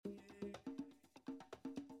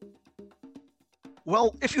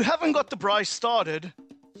Well, if you haven't got the braai started,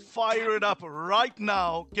 fire it up right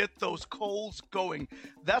now. Get those coals going.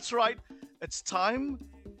 That's right. It's time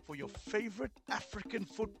for your favorite African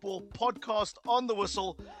football podcast on the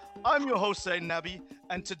whistle. I'm your host, Zain Nabi,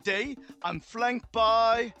 and today I'm flanked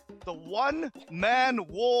by the one-man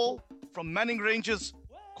wall from Manning Rangers,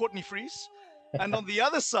 Courtney Fries. And on the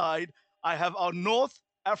other side, I have our North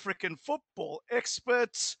African football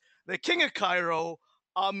experts, the King of Cairo,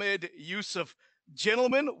 Ahmed Yusuf.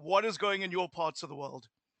 Gentlemen, what is going in your parts of the world?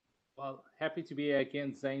 Well, happy to be here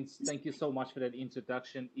again, Zains. Thank you so much for that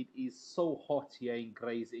introduction. It is so hot here in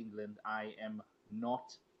Grays, England. I am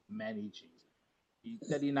not managing.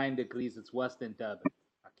 39 degrees, it's worse than Durban.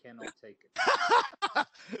 I cannot take it.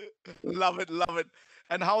 Love it, love it.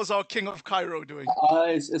 And how's our King of Cairo doing?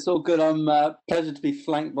 It's all good. I'm pleasure to be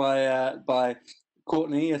flanked by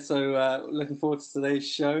Courtney. So looking forward to today's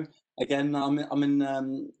show. Again, I'm in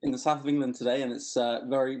the south of England today, and it's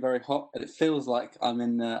very very hot. And it feels like I'm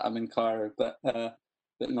in Cairo, but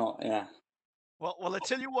not. Yeah. Well, I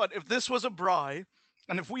tell you what, if this was a braai,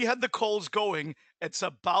 and if we had the coals going, it's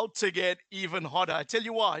about to get even hotter. I tell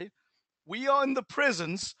you why. We are in the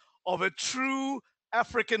presence of a true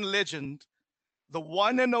African legend, the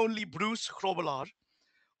one and only Bruce Grobbelaar.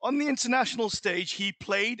 On the international stage, he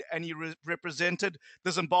played and he represented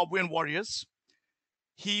the Zimbabwean Warriors.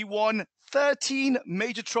 He won 13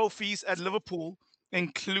 major trophies at Liverpool,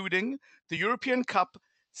 including the European Cup,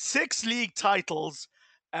 6 league titles,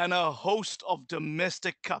 and a host of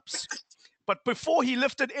domestic cups. But before he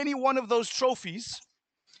lifted any one of those trophies,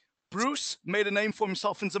 Bruce made a name for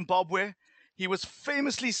himself in Zimbabwe. He was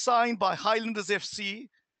famously signed by Highlanders FC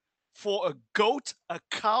for a goat, a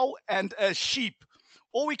cow, and a sheep.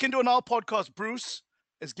 All we can do on our podcast, Bruce,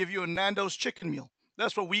 is give you a Nando's chicken meal.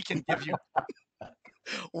 That's what we can give you.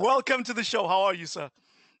 Welcome to the show. How are you, sir?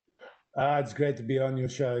 It's great to be on your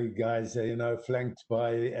show, guys. Flanked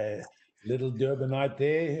by little Durbanite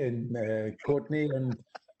there, and Courtney, and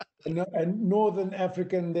Northern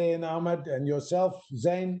African there, and Ahmed, and yourself,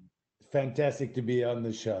 Zain. Fantastic to be on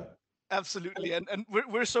the show. Absolutely. And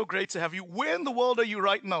we're so great to have you. Where in the world are you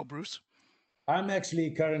right now, Bruce? I'm actually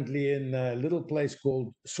currently in a little place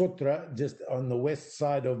called Sotra, just on the west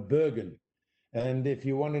side of Bergen. And if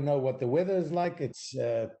you want to know what the weather is like, it's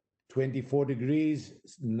 24 degrees,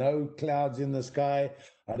 no clouds in the sky.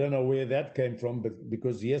 I don't know where that came from, but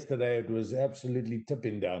because yesterday it was absolutely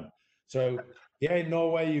tipping down. So here in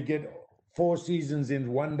Norway, you get 4 seasons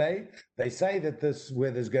in one day. They say that this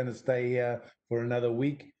weather's going to stay here for another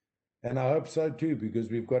week. And I hope so too, because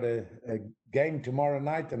we've got a game tomorrow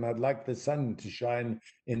night, and I'd like the sun to shine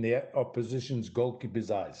in the opposition's goalkeeper's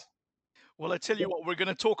eyes. Well, I tell you what, we're going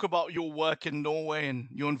to talk about your work in Norway and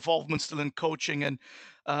your involvement still in coaching. And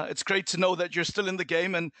it's great to know that you're still in the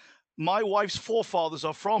game. And my wife's forefathers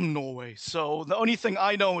are from Norway. So the only thing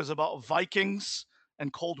I know is about Vikings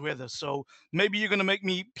and cold weather. So maybe you're going to make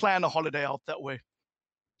me plan a holiday out that way.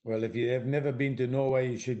 Well, if you have never been to Norway,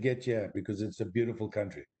 you should get here because it's a beautiful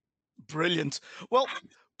country. Brilliant. Well,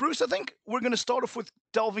 Bruce, I think we're going to start off with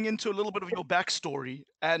delving into a little bit of your backstory.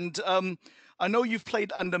 And I know you've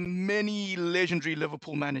played under many legendary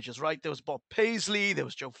Liverpool managers, right? There was Bob Paisley, there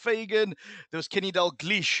was Joe Fagan, there was Kenny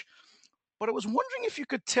Dalglish. But I was wondering if you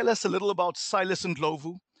could tell us a little about Silas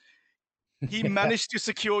Ndlovu. He managed to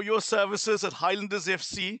secure your services at Highlanders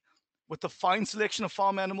FC with the fine selection of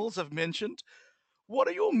farm animals I've mentioned. What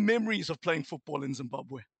are your memories of playing football in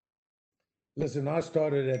Zimbabwe? Listen, I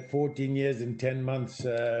started at 14 years and 10 months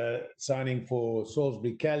signing for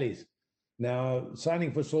Salisbury Callies. Now,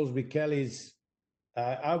 signing for Salisbury Callies,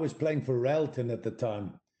 I was playing for Railton at the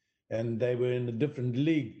time, and they were in a different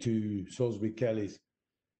league to Salisbury Callies.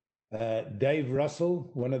 Dave Russell,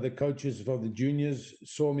 one of the coaches for the juniors,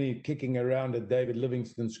 saw me kicking around at David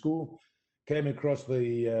Livingston School, came across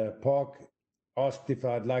the park, asked if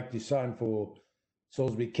I'd like to sign for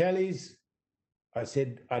Salisbury Callies. I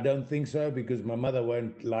said, I don't think so because my mother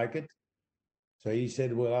won't like it. So he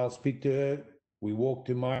said, well, I'll speak to her. We walked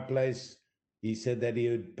to my place. He said that he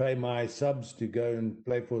would pay my subs to go and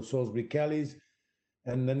play for Salisbury Callies.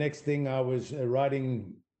 And the next thing I was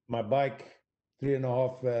riding my bike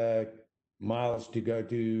 3.5 miles to go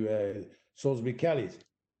to Salisbury Callies.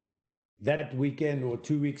 That weekend or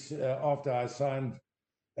 2 weeks after I signed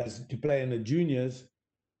as to play in the juniors,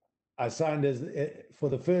 I signed as for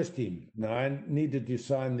the first team. Now I needed to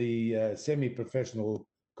sign the semi-professional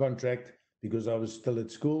contract because I was still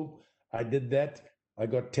at school. I did that. I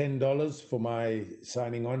got $10 for my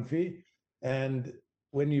signing on fee. And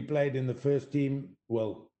when you played in the first team,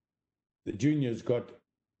 well, the juniors got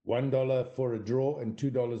 $1 for a draw and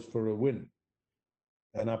 $2 for a win.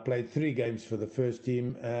 and I played 3 games for the first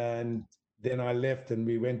team, and then I left, and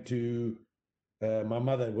we went to. My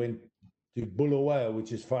mother went to Bulawayo,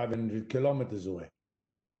 which is 500 kilometers away.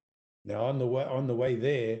 Now, on the way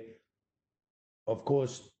there, of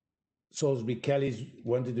course, Salisbury Callies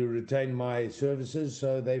wanted to retain my services,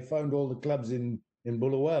 so they phoned all the clubs in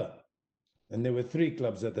Bulawayo, and there were 3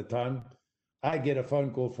 clubs at the time. I get a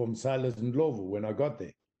phone call from Silas Ndlovu when I got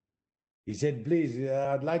there. He said, "Please,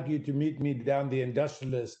 I'd like you to meet me down the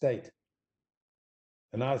industrial estate."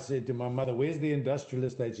 And I said to my mother, "Where's the industrial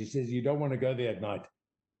estate?" She says, "You don't want to go there at night."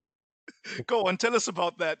 Go on, tell us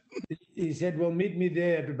about that. He said, "Well, meet me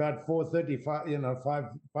there at about 4:35,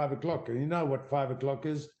 5 o'clock." And you know what 5 o'clock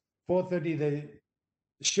is? 4:30, the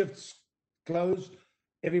shifts close.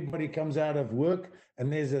 Everybody comes out of work,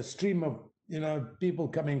 and there's a stream of, people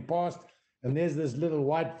coming past. And there's this little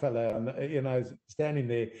white fella, standing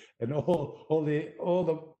there, and all the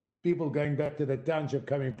people going back to the township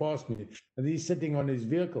coming past me, and he's sitting on his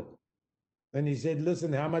vehicle. And he said,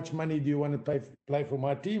 "Listen, how much money do you want to play for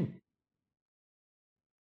my team?"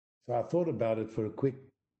 So I thought about it for a quick,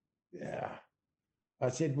 yeah. I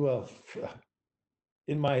said, "Well,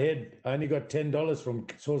 in my head, I only got $10 from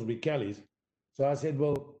Salisbury Callies." So I said,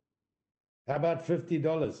 "Well, how about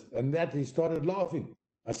 $50?" And that he started laughing.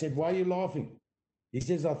 I said, "Why are you laughing?" He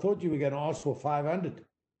says, "I thought you were going to ask for 500.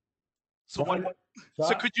 So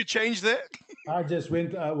could you change that? I just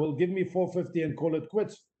went, "Well, give me 450 and call it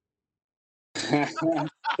quits." Good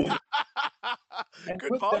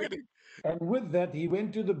bargaining. And with that, he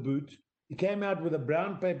went to the boot. He came out with a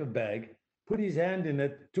brown paper bag, put his hand in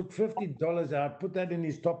it, took $50 out, put that in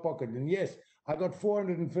his top pocket. And yes, I got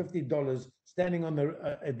 $450 standing on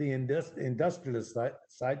at the industrialist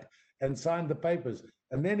site and signed the papers.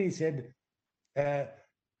 And then he said,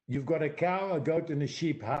 "You've got a cow, a goat, and a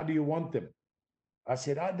sheep. How do you want them?" I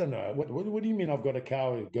said, "I don't know. What do you mean I've got a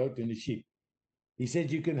cow, a goat, and a sheep?" He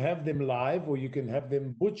said, "You can have them live or you can have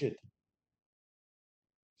them butchered."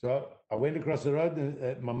 So I went across the road,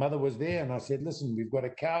 and my mother was there, and I said, "Listen, we've got a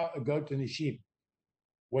cow, a goat, and a sheep.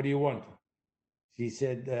 What do you want?" She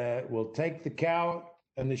said, "We'll take the cow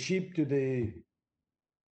and the sheep to the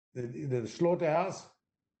slaughterhouse,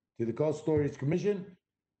 to the Cold Storage Commission,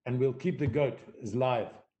 and we'll keep the goat as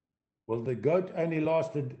live." Well, the goat only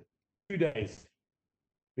lasted 2 days,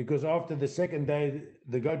 because after the second day,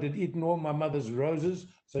 the goat had eaten all my mother's roses.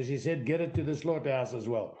 So she said, "Get it to the slaughterhouse as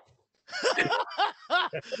well."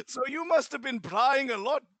 So you must have been prying a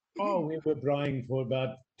lot. Oh, we were buying for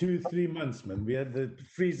about 2-3 months, man. We had the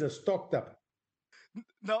freezer stocked up.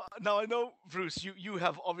 Now I know, Bruce, you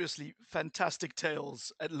have obviously fantastic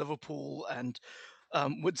tales at Liverpool and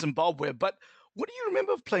with Zimbabwe, but what do you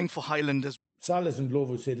remember of playing for Highlanders? Silas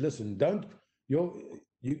Ndlovu said, "Listen,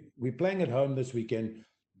 we're playing at home this weekend.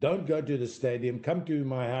 Don't go to the stadium. Come to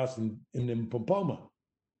my house in Mpompoma."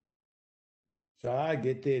 So I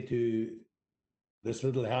get there to this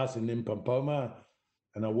little house in Mpompoma,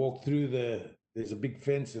 and I walk through there's a big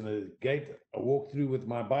fence and a gate. I walk through with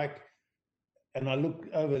my bike, and I look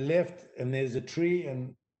over left, and there's a tree,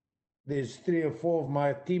 and there's 3 or 4 of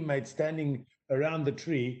my teammates standing around the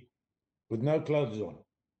tree with no clothes on.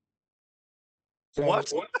 So,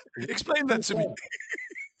 what? Explain that to me.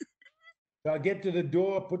 So I get to the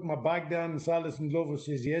door, put my bike down, and Silas Ndlovu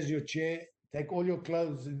says, "Here's your chair. Take all your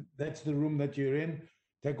clothes. That's the room that you're in.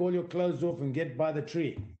 Take all your clothes off and get by the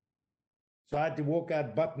tree." So I had to walk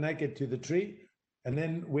out butt naked to the tree. And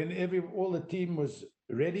then when all the team was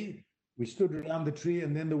ready, we stood around the tree,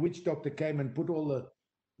 and then the witch doctor came and put all the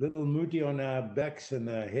little muti on our backs and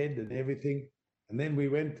our head and everything. And then we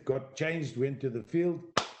got changed, went to the field,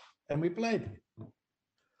 and we played.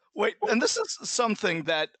 Wait, and this is something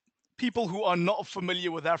that people who are not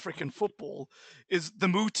familiar with African football is the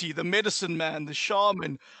muti, the medicine man, the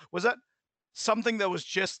shaman. Was that something that was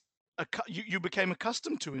just you became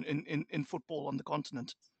accustomed to in football on the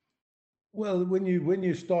continent? Well, when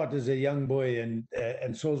you start as a young boy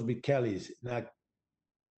and Salisbury Callies, now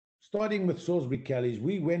starting with Salisbury Callies,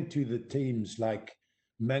 we went to the teams like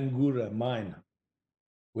Mangura Mine,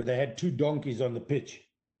 where they had 2 donkeys on the pitch,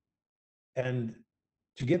 and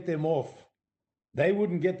to get them off, they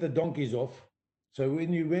wouldn't get the donkeys off. So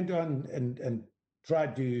when you went on and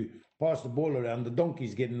tried to pass the ball around, the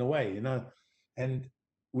donkeys get in the way, and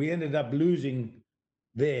we ended up losing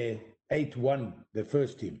there 8-1, the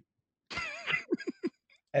first team.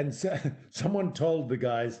 And so someone told the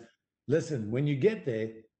guys, "Listen, when you get there,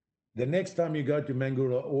 the next time you go to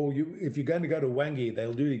Mangura, or if you're going to go to Wangi,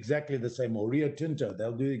 they'll do exactly the same, or Rio Tinto,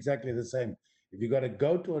 they'll do exactly the same. If you got a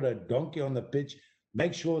goat or a donkey on the pitch,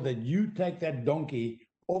 make sure that you take that donkey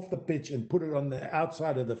off the pitch and put it on the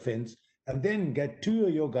outside of the fence, and then get two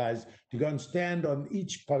of your guys to go and stand on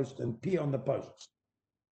each post and pee on the posts.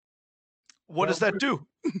 What does that do?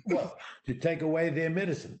 Well, to take away their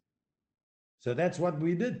medicine. So that's what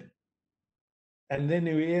we did. And then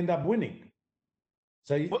we end up winning.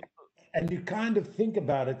 So, and you kind of think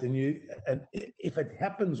about it, and if it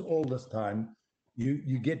happens all this time,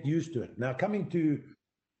 you get used to it. Now, coming to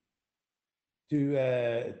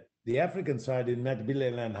the African side in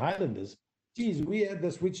Matabeleland Highlanders, geez, we had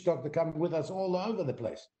this witch doctor come with us all over the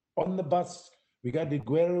place. On the bus, we go to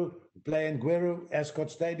Gweru, play in Gweru,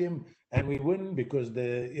 Ascot Stadium, and we win because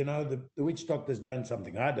the witch doctor's done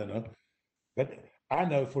something. I don't know. But I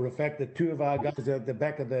know for a fact that two of our guys at the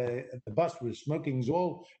back of the bus were smoking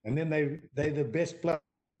Zol, and then they're the best player in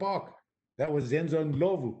the park. That was Zenzo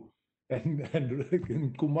Ndlovu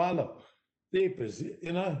and Kumalo. Deepers,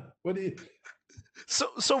 what do you...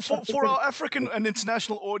 So for our African and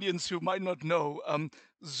international audience who might not know,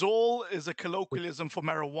 Zol is a colloquialism for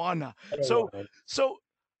marijuana. So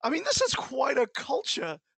I mean, this is quite a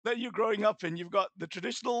culture that you're growing up in. You've got the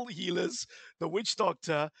traditional healers, the witch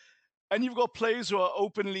doctor, and you've got players who are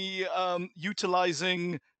openly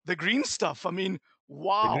utilizing the green stuff. I mean,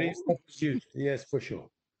 wow. The green stuff is used, yes, for sure.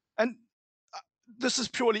 And this is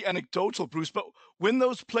purely anecdotal, Bruce, but when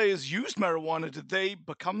those players used marijuana, did they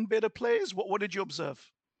become better players? What did you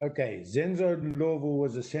observe? Okay, Zenzo Ndlovu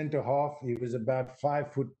was a center half. He was about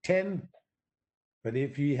 5'10", but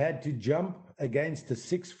if he had to jump against a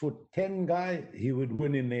 6'10" guy, he would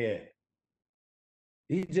win in the air.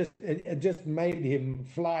 It just made him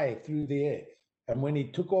fly through the air. And when he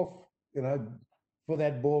took off, for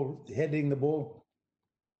that ball, heading the ball,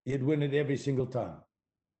 he'd win it every single time.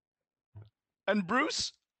 And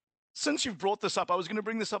Bruce, since you've brought this up, I was going to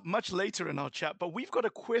bring this up much later in our chat, but we've got a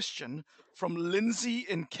question from Lindsay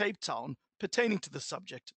in Cape Town pertaining to the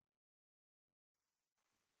subject.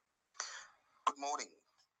 Good morning.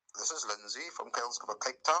 This is Lindsay from Kuilsriver,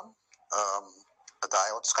 Cape Town, a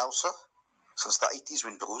diehard Scouser since the 80s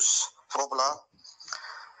when Bruce Frobler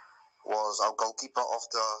was our goalkeeper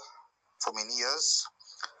for many years.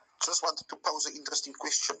 Just wanted to pose an interesting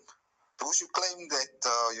question. Bruce, you claim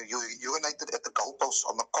that you urinated at the goalpost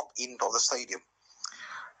on the Kop end of the stadium.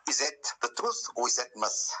 Is that the truth or is that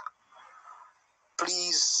myth?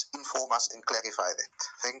 Please inform us and clarify that.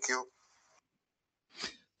 Thank you.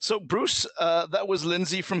 So, Bruce, that was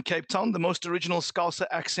Lindsay from Cape Town, the most original Scouser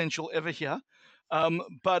accent you'll ever hear.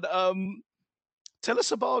 But tell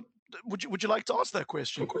us about, would you like to answer that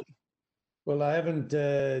question? Well, I haven't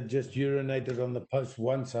just urinated on the post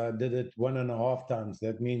once. I did it 1.5 times.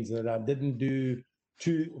 That means that I didn't do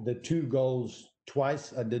the two goals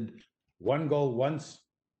twice. I did one goal once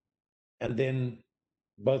and then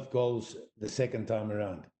both goals the second time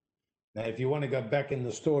around. Now, if you want to go back in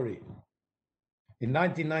the story, in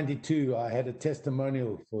 1992, I had a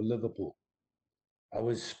testimonial for Liverpool. I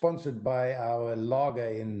was sponsored by our lager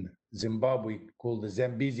in Zimbabwe called the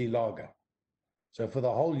Zambezi Lager. So for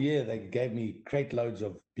the whole year, they gave me crate loads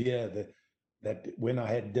of beer that when I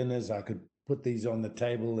had dinners, I could put these on the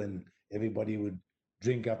table and everybody would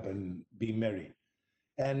drink up and be merry.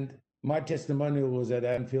 And my testimonial was at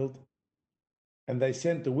Anfield, and they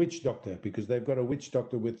sent the witch doctor because they've got a witch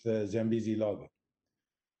doctor with Zambezi Lager.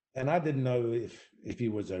 And I didn't know if he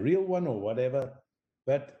was a real one or whatever,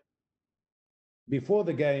 but before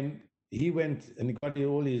the game, he went and he got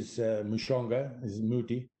all his mushonga, his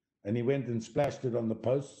muti, and he went and splashed it on the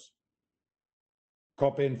posts,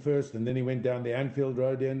 Kop end first, and then he went down the Anfield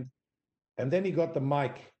Road end. And then he got the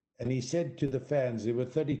mic, and he said to the fans, there were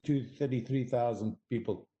 33,000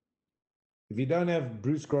 people, if you don't have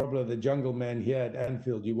Bruce Grobbelaar, the jungle man, here at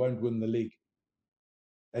Anfield, you won't win the league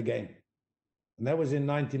again. And that was in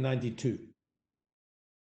 1992.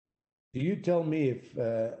 Do you tell me if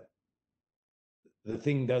the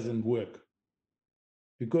thing doesn't work?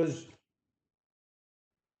 Because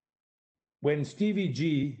when Stevie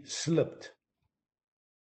G slipped,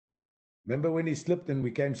 remember when he slipped and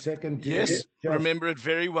we came second? Yes, remember it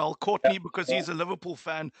very well. Courtney, because he's a Liverpool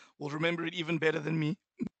fan, will remember it even better than me.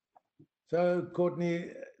 So, Courtney,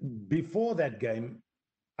 before that game,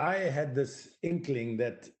 I had this inkling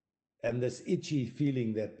that, and this itchy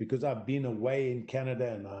feeling that because I've been away in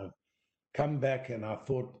Canada and I've come back and I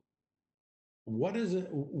thought, what is it?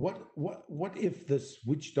 What if this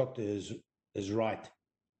witch doctor is right?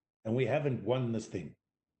 And we haven't won this thing.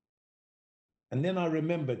 And then I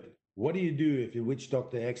remembered, what do you do if your witch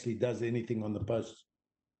doctor actually does anything on the posts?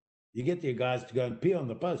 You get your guys to go and pee on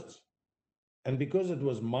the posts. And because it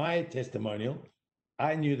was my testimonial,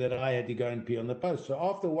 I knew that I had to go and pee on the post. So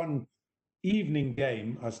after one evening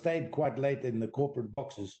game, I stayed quite late in the corporate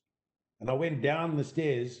boxes, and I went down the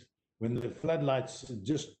stairs when the floodlights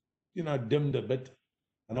just, dimmed a bit.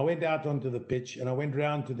 And I went out onto the pitch and I went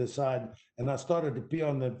round to the side and I started to pee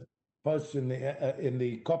on the posts in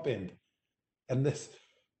the cop end. And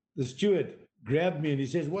the steward grabbed me and he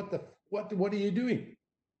says, what are you doing?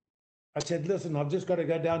 I said, listen, I've just got to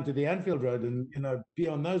go down to the Anfield Road and, pee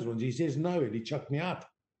on those ones. He says, no, and he chucked me out.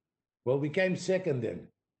 Well, we came second then.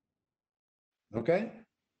 Okay.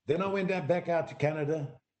 Then I went back out to Canada.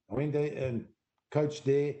 I went there and coached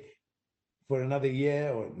there for another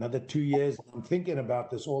year or another 2 years. I'm thinking about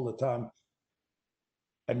this all the time.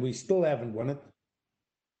 And we still haven't won it.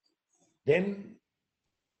 Then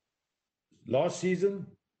last season,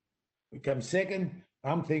 we came second.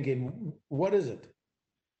 I'm thinking, what is it?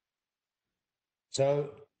 So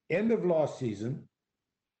end of last season,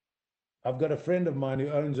 I've got a friend of mine who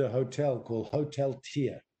owns a hotel called Hotel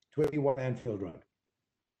Tier, 21 Anfield Road.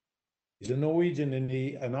 He's a Norwegian,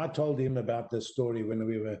 and I told him about this story when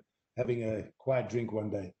we were having a quiet drink one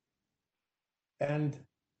day. And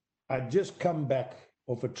I'd just come back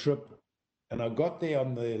off a trip, and I got there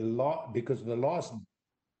on because the last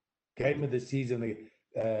game of the season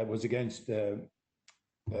was against one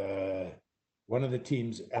of the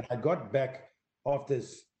teams, and I got back after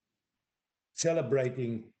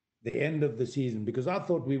celebrating the end of the season because I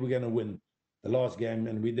thought we were going to win the last game,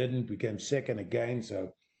 and we didn't. We came second again,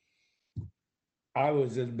 so I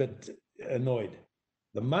was a bit annoyed.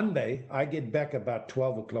 The Monday, I get back about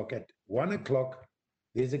 12 o'clock. At 1 o'clock,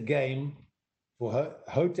 there's a game for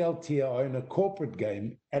Hotel Tier own a corporate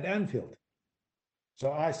game at Anfield.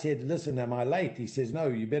 So I said, listen, am I late? He says, no,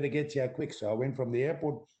 you better get here quick. So I went from the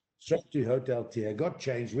airport straight to Hotel Tier, got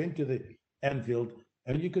changed, went to the Anfield,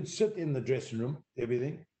 and you could sit in the dressing room,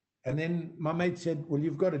 everything. And then my mate said, well,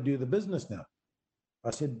 you've got to do the business now. I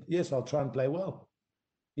said, yes, I'll try and play well.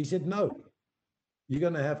 He said, no, you're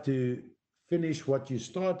going to have to finish what you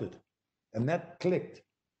started. And that clicked.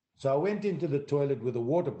 So I went into the toilet with a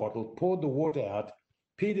water bottle, poured the water out,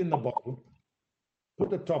 peed in the bottle, put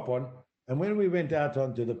the top on. And when we went out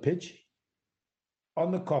onto the pitch,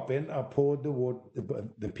 on the cop end, I poured the water,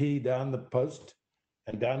 the pee down the post,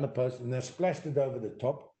 and I splashed it over the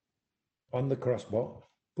top on the crossbar,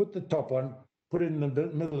 put the top on, put it in the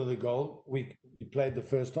middle of the goal. We played the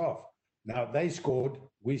first half. Now they scored,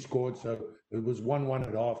 we scored, so it was 1-1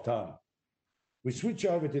 at half time. We switch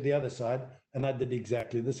over to the other side, and I did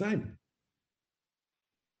exactly the same.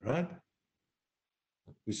 Right?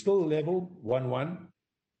 We still level 1-1.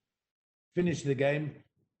 Finish the game.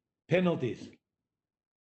 Penalties.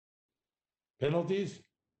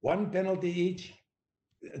 One penalty each.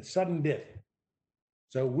 It's sudden death.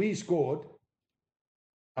 So we scored.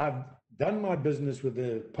 I've done my business with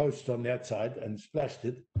the post on that side and splashed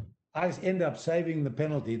it. I end up saving the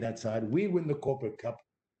penalty that side. We win the Corporate Cup.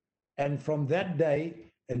 And from that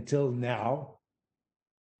day until now,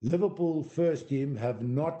 Liverpool first team have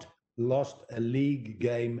not lost a league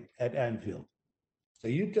game at Anfield. So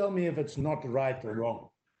you tell me if it's not right or wrong.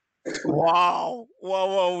 Wow.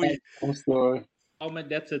 I'm sorry. Oh man,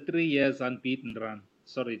 that's a 3 years unbeaten run.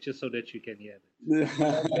 Sorry, just so that you can hear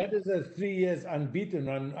that. That is a 3 years unbeaten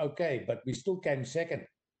run, okay, but we still came second.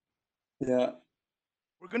 Yeah.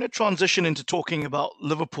 We're going to transition into talking about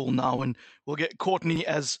Liverpool now, and we'll get Courtney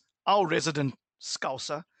as our resident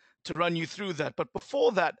Scouser to run you through that. But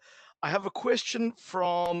before that, I have a question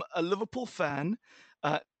from a Liverpool fan,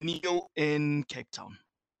 Neil in Cape Town.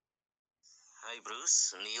 Hi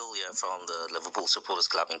Bruce, Neil here from the Liverpool Supporters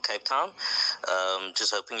Club in Cape Town.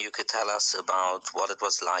 Just hoping you could tell us about what it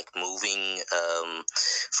was like moving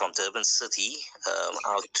from Durban City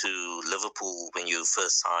out to Liverpool when you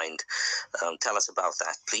first signed. Tell us about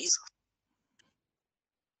that, please.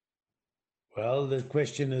 Well, the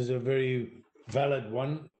question is a very valid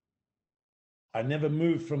one. I never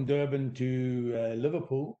moved from Durban to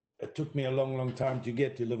Liverpool. It took me a long time to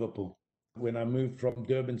get to Liverpool. When I moved from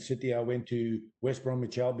Durban City, I went to West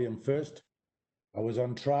Bromwich Albion first. I was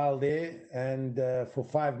on trial there and for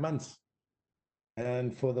 5 months.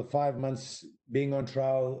 And for the 5 months being on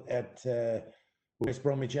trial at West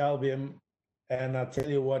Bromwich Albion, and I'll tell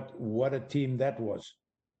you what a team that was.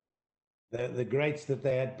 The greats that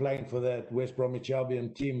they had playing for that West Bromwich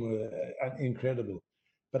Albion team were incredible.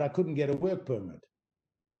 But I couldn't get a work permit.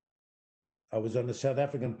 I was on a South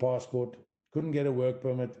African passport, couldn't get a work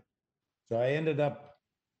permit. So I ended up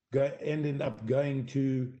going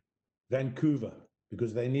to Vancouver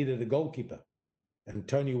because they needed a goalkeeper. And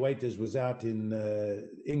Tony Waiters was out in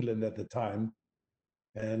England at the time.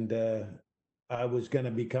 And I was going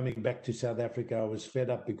to be coming back to South Africa. I was fed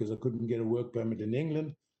up because I couldn't get a work permit in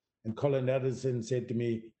England. And Colin Addison said to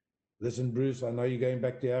me, listen, Bruce, I know you're going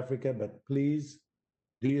back to Africa, but please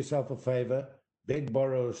do yourself a favor, beg,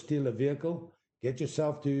 borrow, or steal a vehicle, get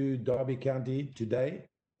yourself to Derby County today.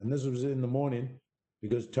 And this was in the morning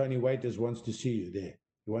because Tony Waiters wants to see you there.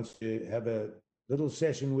 He wants to have a little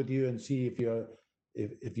session with you and see if you're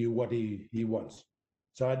what he wants.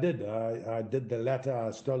 So I did. I did the latter.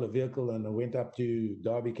 I stole a vehicle and I went up to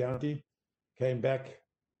Derby County, came back,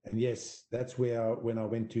 and yes, that's when I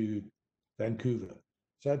went to Vancouver.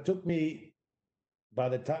 So it took me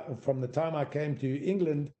from the time I came to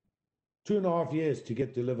England, 2.5 years to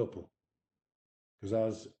get to Liverpool, because I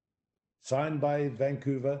was signed by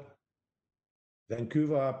Vancouver.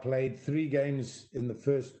 I played 3 games in the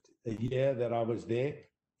first year that I was there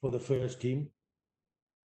for the first team.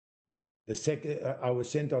 The second, I was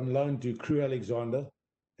sent on loan to Crewe Alexandra,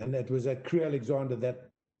 and it was at Crewe Alexandra that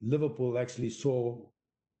Liverpool actually saw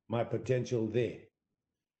my potential there.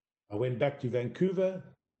 I went back to Vancouver.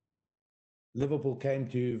 Liverpool came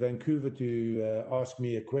to Vancouver to ask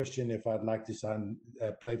me a question if I'd like to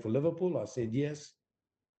play for Liverpool. I said yes.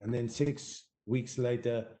 And then 6 weeks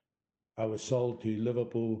later, I was sold to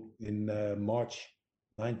Liverpool in March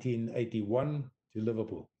 1981 to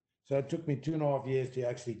Liverpool. So it took me 2.5 years to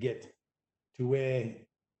actually get to where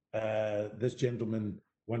this gentleman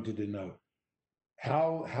wanted to know.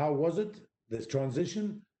 How was it, this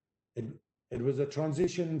transition? It was a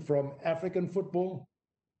transition from African football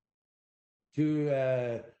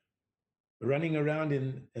to running around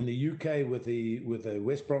in the UK with the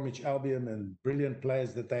West Bromwich Albion and brilliant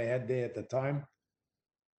players that they had there at the time.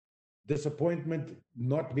 Disappointment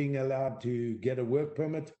not being allowed to get a work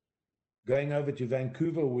permit, going over to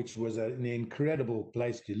Vancouver, which was an incredible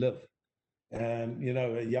place to live. And, you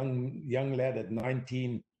know, a young lad at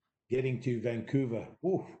 19 getting to Vancouver,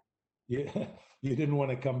 oof, you didn't want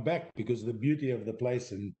to come back because of the beauty of the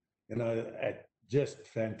place, and, you know, just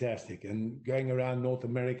fantastic. And going around North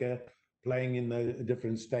America, playing in the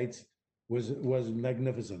different states was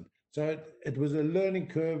magnificent. So it was a learning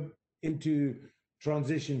curve into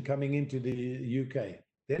transition coming into the UK.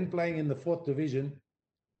 Then playing in the 4th division,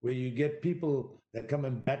 where you get people that come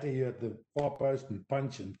and batter you at the far post and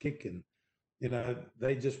punch and kick, and, you know,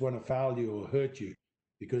 they just want to foul you or hurt you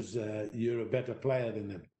because you're a better player than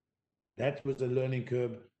them. That was a learning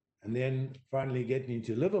curve. And then finally getting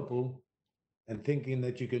into Liverpool and thinking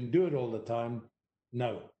that you can do it all the time.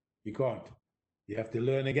 No, you can't. You have to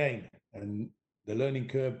learn again. And the learning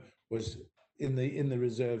curve was in the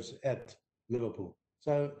reserves at Liverpool.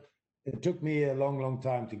 So it took me a long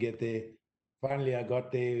time to get there. Finally, I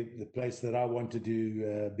got there, the place that I wanted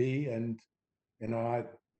to be, and, you know,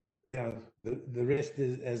 the rest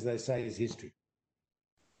is, as they say, is history.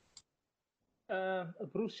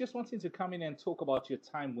 Bruce, just wanting to come in and talk about your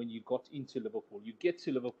time when you got into Liverpool. You get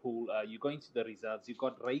to Liverpool, you go into the reserves. You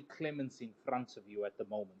got Ray Clemence in front of you at the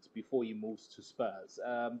moment before he moves to Spurs.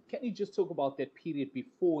 Can you just talk about that period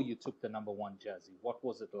before you took the number 1 jersey? What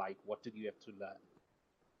was it like? What did you have to learn?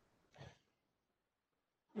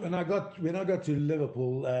 When I got to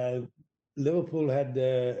Liverpool, Liverpool had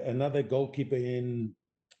another goalkeeper in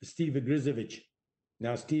Steve Igrizovic.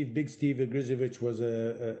 Now, Big Steve Igrizovic was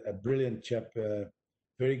a brilliant chap,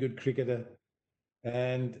 very good cricketer.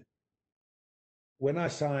 And when I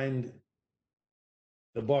signed,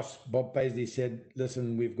 the boss, Bob Paisley, said,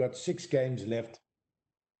 listen, we've got 6 games left.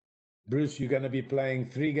 Bruce, you're going to be playing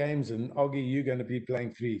 3 games, and Oggy, you're going to be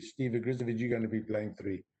playing 3. Steve Igrizovic, you're going to be playing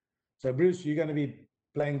 3. So, Bruce, you're going to be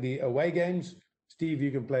playing the away games. Steve, you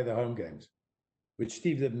can play the home games, which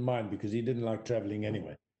Steve didn't mind because he didn't like traveling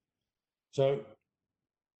anyway. So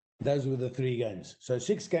those were the 3 games. So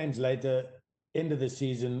 6 games later, end of the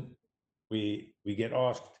season, we get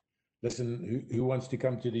asked, listen, who wants to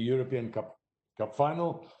come to the European Cup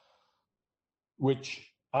final,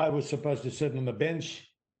 which I was supposed to sit on the bench.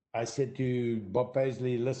 I said to Bob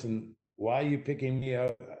Paisley, listen, why are you picking me?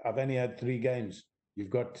 I've only had 3 games. You've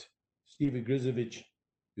got Steve Igrizovic,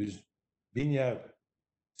 who's been here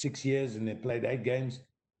 6 years and they played 8 games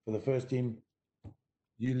for the first team.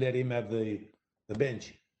 You let him have the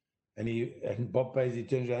bench. And Bob Paisley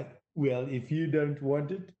turns around, well, if you don't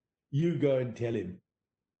want it, you go and tell him.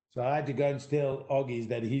 So I had to go and tell Oggies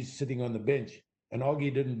that he's sitting on the bench. And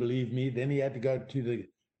Oggy didn't believe me. Then he had to go to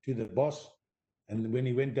the boss. And when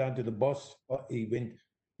he went down to the boss, he went,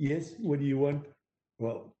 yes, what do you want?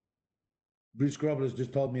 Well, Bruce Grobbler has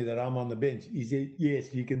just told me that I'm on the bench. He said,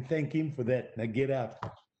 yes, you can thank him for that. Now get out.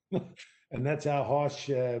 And that's how harsh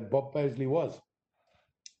Bob Paisley was.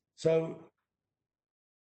 So,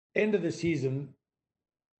 end of the season,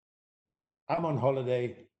 I'm on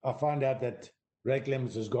holiday. I find out that Ray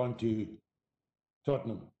Clemence has gone to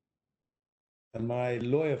Tottenham. And my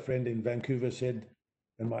lawyer friend in Vancouver said,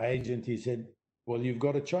 and my agent, he said, well, you've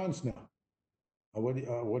got a chance now.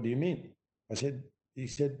 What do you mean? He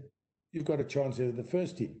said, you've got a chance at the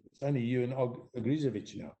first team. It's only you and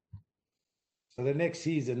Ogrizovic now. So the next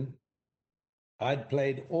season, I'd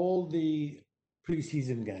played all the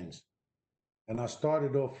preseason games. And I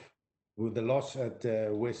started off with the loss at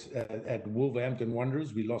at Wolverhampton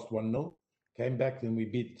Wanderers. We lost 1-0. Came back, and we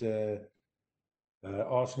beat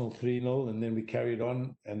Arsenal 3-0, and then we carried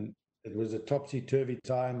on. And it was a topsy-turvy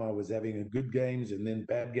time. I was having good games and then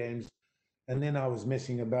bad games. And then I was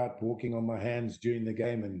messing about, walking on my hands during the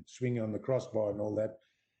game and swinging on the crossbar and all that.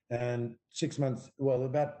 And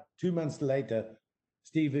about 2 months later,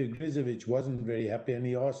 Steve Grizovic wasn't very happy, and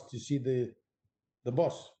he asked to see the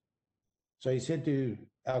boss. So he said to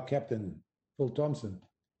our captain, Phil Thompson,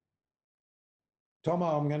 Tomo,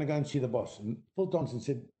 I'm going to go and see the boss. And Phil Thompson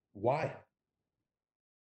said, why?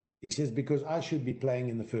 He says, because I should be playing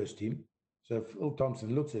in the first team. So Phil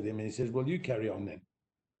Thompson looks at him and he says, well, you carry on then.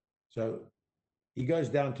 So he goes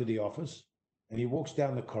down to the office and he walks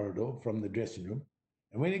down the corridor from the dressing room.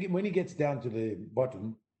 And when he gets down to the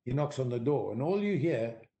bottom, he knocks on the door. And all you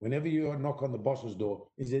hear, whenever you knock on the boss's door,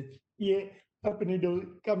 is it, yeah, open the door,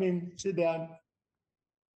 come in, sit down.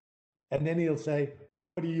 And then he'll say,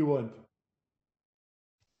 what do you want?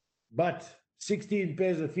 But 16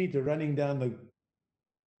 pairs of feet are running down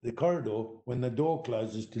the corridor when the door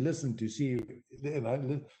closes to listen to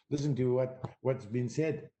what's been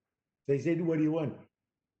said. They said, what do you want?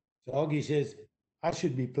 So Augie says, I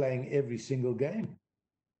should be playing every single game.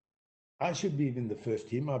 I should be in the first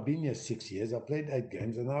team. I've been here 6 years. I played 8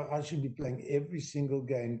 games, and I should be playing every single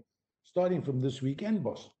game starting from this weekend,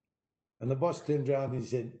 boss. And the boss turned around and he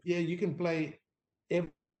said, yeah, you can play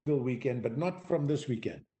every single weekend, but not from this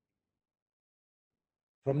weekend.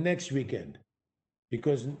 From next weekend.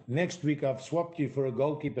 Because next week I've swapped you for a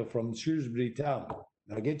goalkeeper from Shrewsbury Town.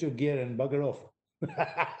 Now get your gear and bugger off.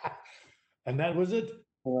 And that was it.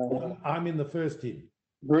 I'm in the first team.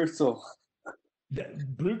 Brutal.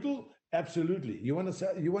 Brutal? Absolutely. You want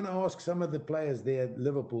to ask some of the players there at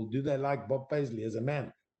Liverpool, do they like Bob Paisley as a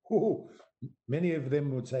man? Ooh, many of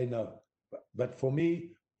them would say no. But for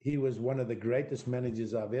me, he was one of the greatest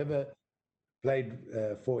managers I've ever played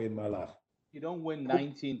for in my life. You don't win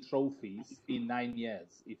 19 trophies in 9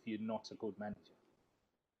 years if you're not a good manager.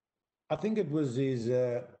 I think it was his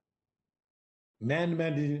man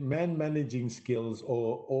managing skills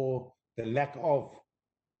or the lack of,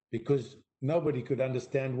 because nobody could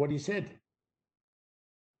understand what he said.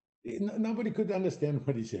 Nobody could understand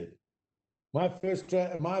what he said. My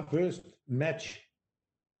first match,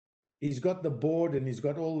 he's got the board and he's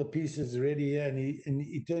got all the pieces ready here, and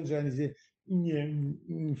he turns around and he says,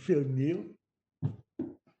 yeah, Phil Neal,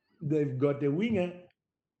 they've got a winger.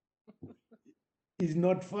 He's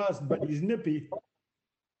not fast, but he's nippy.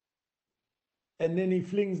 And then he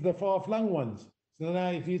flings the far-flung ones. So now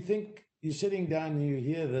if you think you're sitting down and you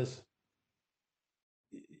hear this,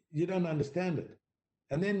 you don't understand it.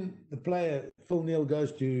 And then the player, Phil Neal,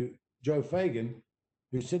 goes to Joe Fagan,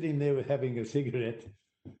 who's sitting there having a cigarette,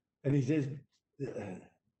 and he says,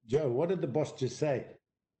 Joe, what did the boss just say?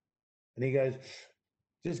 And he goes,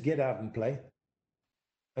 just get out and play.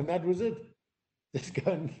 And that was it. Just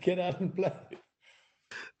go and get out and play.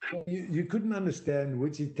 You couldn't understand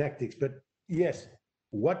which is tactics, but yes,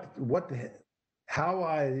 how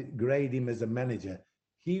I grade him as a manager,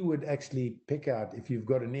 he would actually pick out if you've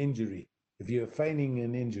got an injury, if you're feigning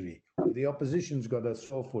an injury, if the opposition's got a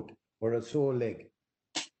sore foot or a sore leg,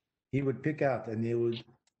 he would pick out and he would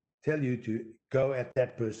tell you to go at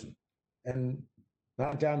that person. And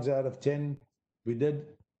 9 times out of 10, we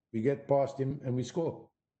get past him and we score.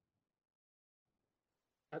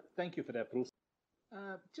 Thank you for that, Bruce.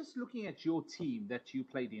 Just looking at your team that you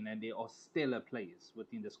played in, and there are stellar players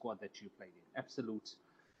within the squad that you played in, absolute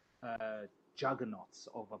juggernauts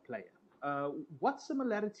of a player. What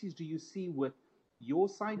similarities do you see with your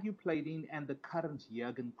side you played in and the current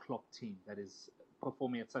Jurgen Klopp team that is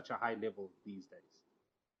performing at such a high level these days?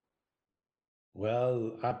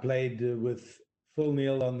 Well, I played with Phil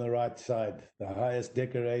Neal on the right side, the highest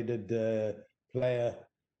decorated player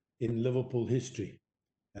in Liverpool history,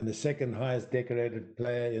 and the second highest decorated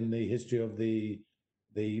player in the history of the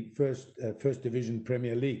first division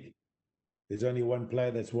Premier League. There's only one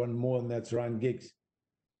player that's won more, and that's Ryan Giggs.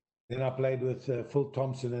 Then I played with Phil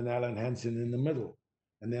Thompson and Alan Hansen in the middle,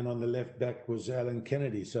 and then on the left back was Alan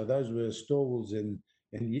Kennedy. So those were stalwarts in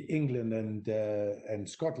England and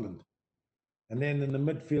Scotland. And then in the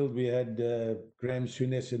midfield we had Graham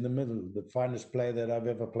Souness in the middle, the finest player that I've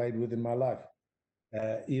ever played with in my life.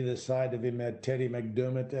 Either side of him had Terry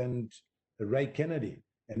McDermott and Ray Kennedy.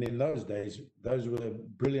 And in those days, those were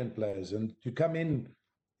brilliant players. And to come in,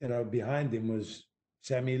 behind him was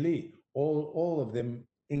Sammy Lee, all of them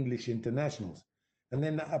English internationals. And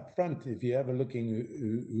then up front, if you have a looking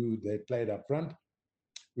who they played up front,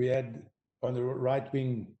 we had on the right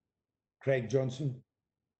wing, Craig Johnson.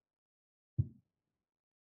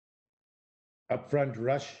 Up front,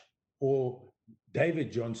 Rush or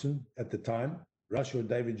David Johnson at the time, Rush or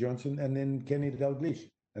David Johnson, and then Kenny Dalglish,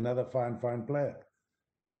 another fine player.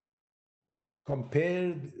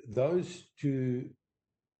 Compared those to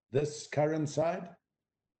this current side,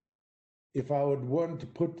 if I would want to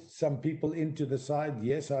put some people into the side,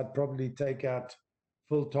 yes, I'd probably take out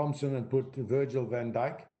Phil Thompson and put Virgil van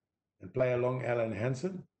Dijk and play along Alan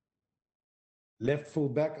Hansen. Left full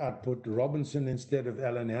back, I'd put Robinson instead of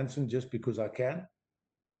Alan Hansen just because I can.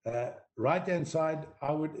 Right-hand side,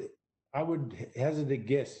 I would hazard a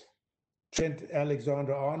guess. Trent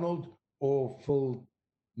Alexander-Arnold or Phil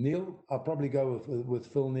Neal. I'll probably go with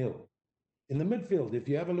Phil Neal. In the midfield, if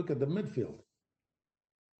you have a look at the midfield,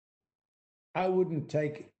 I wouldn't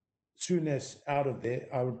take Souness out of there.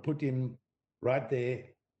 I would put him right there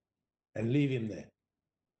and leave him there.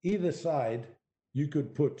 Either side, you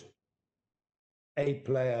could put a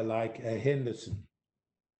player like a Henderson,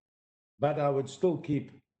 but I would still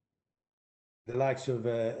keep the likes of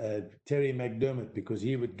Terry McDermott because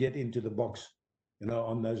he would get into the box,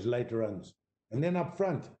 on those later runs. And then up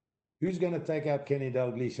front, who's going to take out Kenny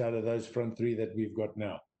Dalglish out of those front three that we've got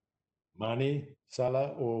now? Mane, Salah,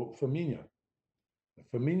 or Firmino?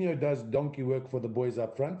 Firmino does donkey work for the boys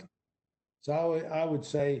up front. So I would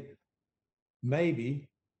say maybe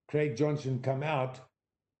Craig Johnson come out,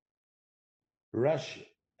 Rush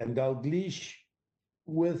and Dalglish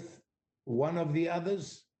with one of the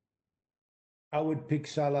others. I would pick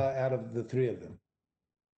Salah out of the three of them.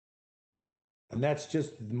 And that's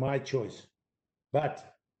just my choice.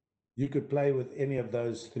 But you could play with any of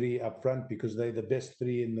those three up front because they're the best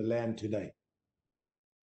three in the land today.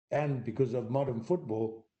 And because of modern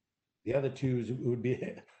football, the other two would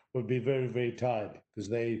be very, very tired because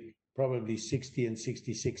they're probably 60 and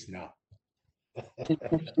 66 now.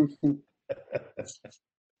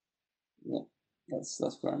 Yeah,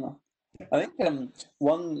 that's fair enough. I think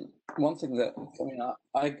one thing that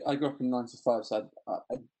I grew up in '95, so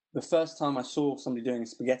the first time I saw somebody doing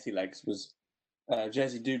spaghetti legs was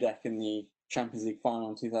Jerzy Dudek in the Champions League final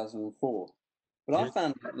in 2004. But I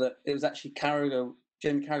found out that it was actually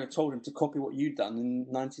Jamie Carragher told him to copy what you'd done in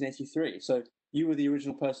 1983. So you were the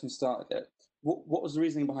original person who started it. What was the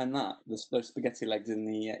reasoning behind that? Those spaghetti legs in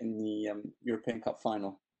the European Cup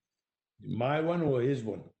final. My one or his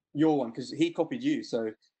one? Your one, because he copied you.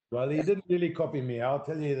 So. Well, he didn't really copy me. I'll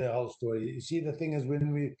tell you the whole story. You see, the thing is,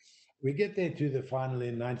 when we get there to the final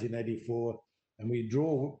in 1984 and we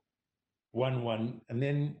draw 1-1, and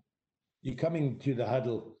then you're coming to the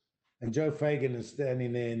huddle, and Joe Fagan is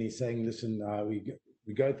standing there and he's saying, listen,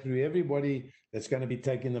 we go through everybody that's going to be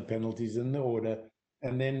taking the penalties in the order,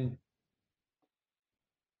 and then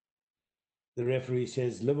the referee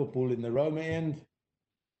says Liverpool in the Roma end.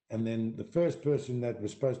 And then the first person that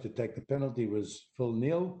was supposed to take the penalty was Phil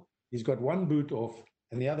Neal. He's got one boot off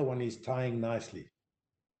and the other one he's tying nicely.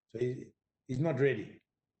 So he's not ready.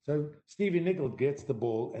 So Stevie Nicol gets the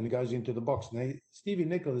ball and goes into the box. Now, Stevie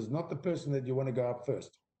Nicol is not the person that you want to go up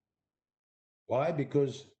first. Why?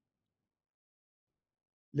 Because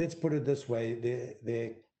let's put it this way,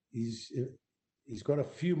 he's got a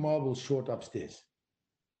few marbles short upstairs.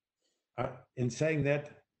 In saying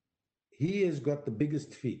that, he has got the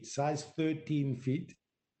biggest feet, size 13 feet.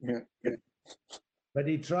 Yeah. But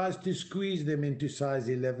he tries to squeeze them into size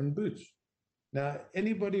 11 boots. Now,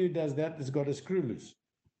 anybody who does that has got a screw loose.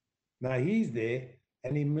 Now, he's there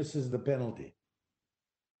and he misses the penalty.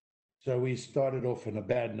 So we started off on a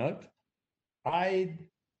bad note. I'm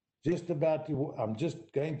just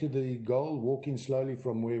going to the goal, walking slowly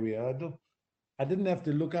from where we are. I didn't have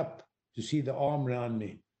to look up to see the arm around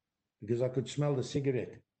me because I could smell the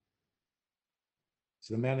cigarette. It's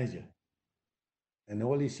the manager. And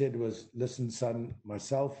all he said was, listen, son,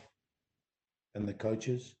 myself and the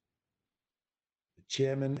coaches, the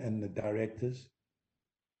chairman and the directors,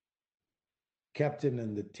 captain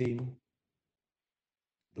and the team,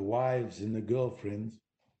 the wives and the girlfriends,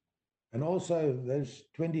 and also those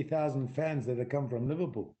 20,000 fans that have come from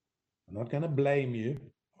Liverpool. I'm not going to blame you.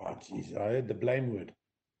 Oh, geez, I heard the blame word.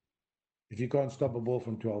 If you can't stop a ball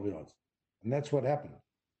from 12 yards. And that's what happened.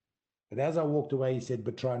 But as I walked away, he said,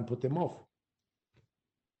 but try and put them off.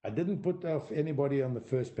 I didn't put off anybody on the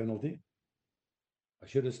first penalty. I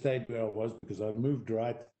should have stayed where I was because I moved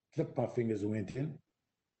right, clipped my fingers and went in.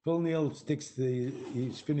 Phil Neal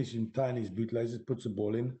he's finishing tying his bootlaces, puts the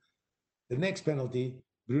ball in. The next penalty,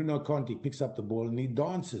 Bruno Conti picks up the ball and he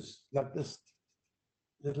dances like this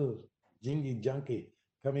little jingy junkie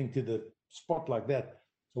coming to the spot like that.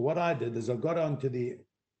 So what I did is I got into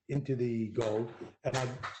the goal and I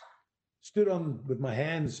stood on with my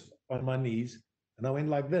hands on my knees and I went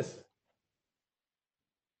like this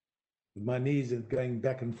with my knees and going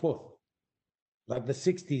back and forth like the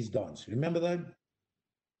 60s dance. Remember that?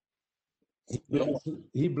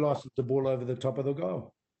 He blasted the ball over the top of the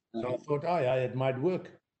goal. So I thought, it might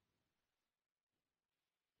work.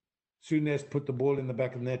 Souness put the ball in the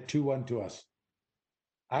back of the net, 2-1 to us.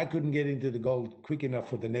 I couldn't get into the goal quick enough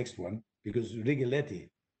for the next one because Rigoletti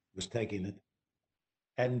was taking it.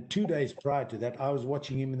 And 2 days prior to that, I was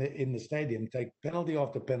watching him in the stadium take penalty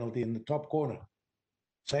after penalty in the top corner.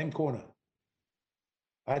 Same corner.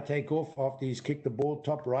 I take off after he's kicked the ball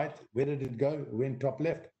top right. Where did it go? It went top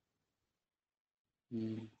left.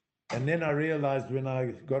 And then I realized when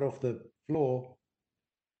I got off the floor,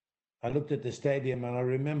 I looked at the stadium and I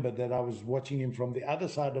remembered that I was watching him from the other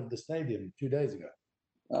side of the stadium 2 days ago.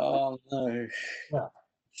 Oh, no. Yeah.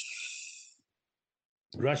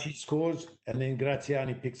 Rashi scores, and then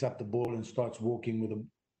Graziani picks up the ball and starts walking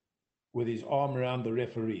with his arm around the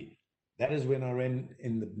referee. That is when I ran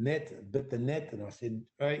in the net, bit the net, and I said,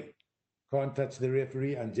 hey, can't touch the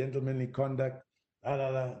referee, ungentlemanly conduct, la, la,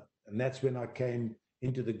 la. And that's when I came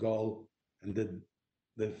into the goal and did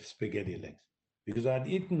the spaghetti legs. Because I'd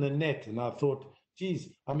eaten the net and I thought,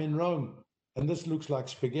 geez, I'm in Rome and this looks like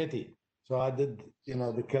spaghetti. So I did,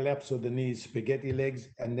 the collapse of the knees, spaghetti legs,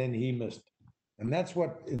 and then he missed. And that's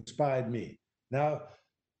what inspired me. Now,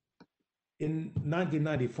 in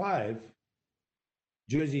 1995,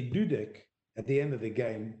 Jerzy Dudek, at the end of the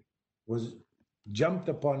game, was jumped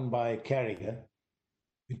upon by Carragher,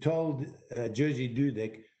 who told Jerzy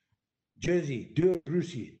Dudek, Jerzy, do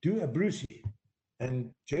a Brucey.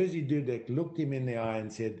 And Jerzy Dudek looked him in the eye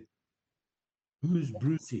and said, who's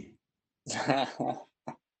Brucey?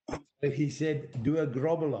 He said, do a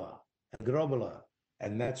grobbler.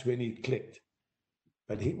 And that's when he clicked.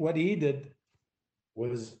 But what he did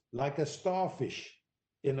was like a starfish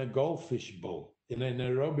in a goldfish bowl, in an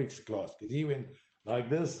aerobics class, because he went like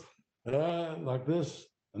this,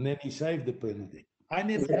 and then he saved the penalty. I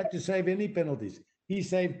never had to save any penalties. He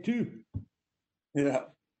saved 2. Yeah.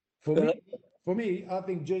 For me, I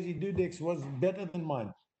think Jerzy Dudek's was better than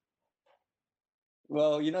mine.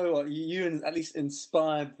 Well, you know what? You at least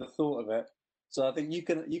inspired the thought of it. So I think you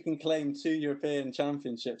can claim 2 European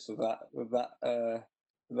championships with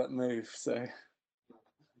that move. So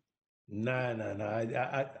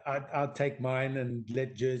no. I'll take mine and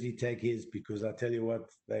let Jerzy take his, because I tell you what,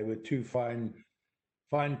 they were 2 fine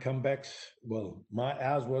comebacks. Well,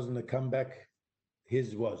 ours wasn't a comeback,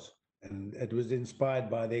 his was. And it was inspired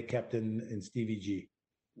by their captain in Stevie G.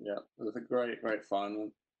 Yeah, it was a great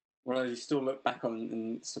final. Well, you still look back on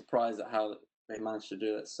and surprised at how they managed to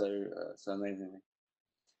do it so amazingly.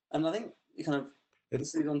 And I think you kind of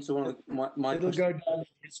lead on to one of my It'll go down in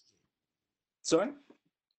history. Sorry?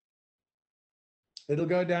 It'll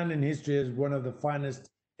go down in history as one of the finest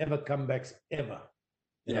ever comebacks ever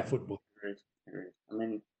in a football. Agreed. I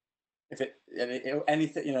mean,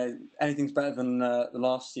 anything's better than the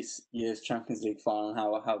last year's Champions League final.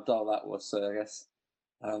 How dull that was. So I guess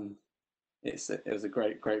it was a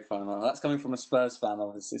great final. That's coming from a Spurs fan,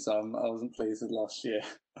 obviously. So I wasn't pleased with last year.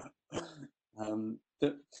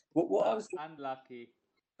 What I was unlucky.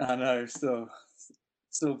 I know,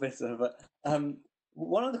 still bitter. But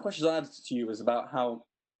one of the questions I had to you was about how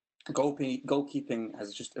goalkeeping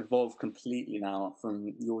has just evolved completely now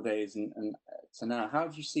from your days and to now. How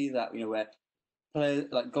do you see that? Where players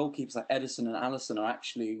like goalkeepers like Ederson and Alisson are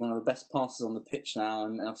actually one of the best passers on the pitch now,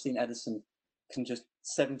 and I've seen Ederson can just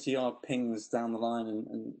 70-yard pings down the line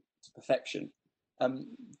and to perfection.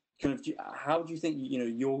 How do you think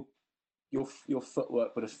your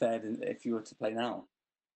footwork would have fared if you were to play now?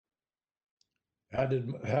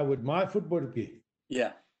 How would my footwork be?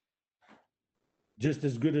 Yeah. Just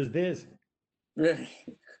as good as theirs. Really?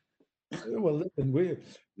 Well,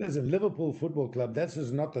 listen, Liverpool Football Club, this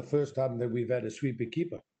is not the first time that we've had a sweeper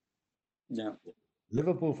keeper. Yeah.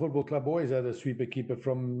 Liverpool Football Club always had a sweeper keeper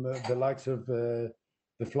from the likes of the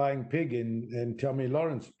Flying Pig and Tommy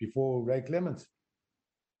Lawrence before Ray Clements.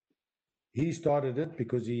 He started it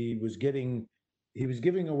because he was giving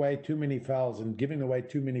away too many fouls and giving away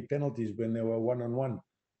too many penalties when they were 1-on-1.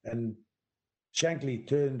 And Shankly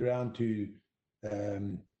turned around to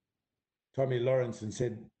Tommy Lawrence and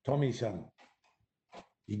said, Tommy, son,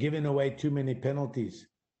 you're giving away too many penalties.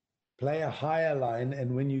 play a higher line,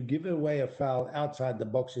 and when you give away a foul outside the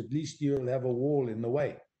box, at least you'll have a wall in the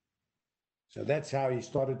way. So that's how he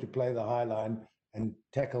started to play the high line and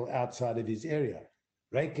tackle outside of his area.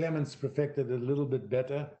 Ray Clements perfected it a little bit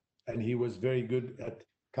better, and he was very good at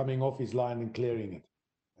coming off his line and clearing it.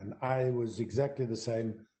 And I was exactly the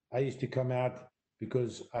same. I used to come out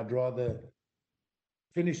because I'd rather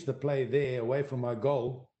finish the play there away from my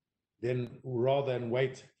goal rather than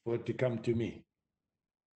wait for it to come to me.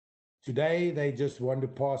 Today, they just want to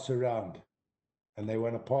pass around, and they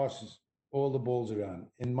want to pass all the balls around.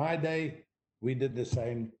 In my day, we did the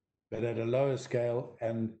same, but at a lower scale.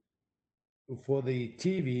 And for the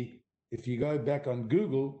TV, if you go back on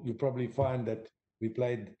Google, you probably find that we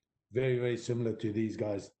played very, very similar to these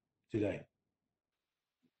guys today.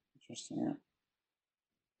 Interesting, yeah.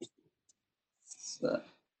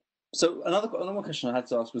 So another question I had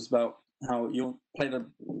to ask was about how you must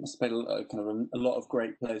have played a lot of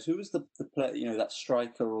great players. Who was the player, that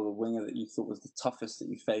striker or the winger that you thought was the toughest that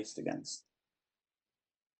you faced against?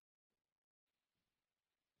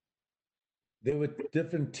 There were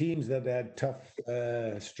different teams that had tough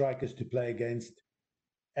strikers to play against.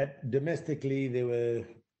 Domestically, there were,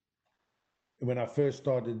 when I first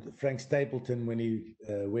started, Frank Stapleton, when he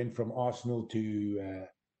went from Arsenal to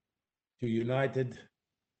United.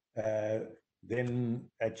 Then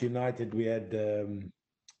at United, we had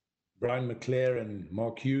Brian McClare and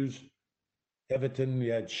Mark Hughes. Everton, we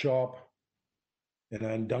had Sharp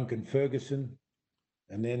and Duncan Ferguson.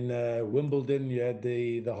 And then Wimbledon, you had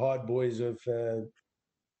the hard boys of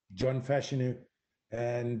John Fashanu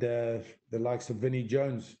and the likes of Vinnie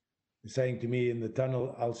Jones saying to me in the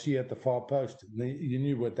tunnel, "I'll see you at the far post." And you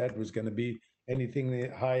knew what that was going to be. Anything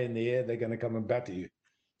high in the air, they're going to come and batter you.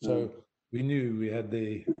 So we knew we had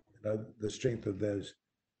the strength of those.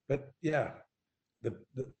 But yeah, the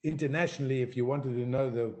internationally, if you wanted to know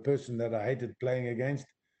the person that I hated playing against,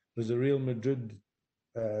 was a Real Madrid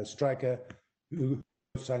striker, Hugo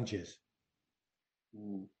Sanchez,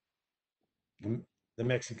 the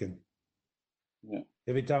Mexican. Yeah.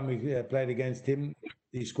 Every time we played against him,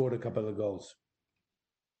 he scored a couple of goals.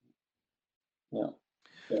 Yeah.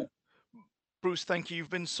 Bruce, thank you. You've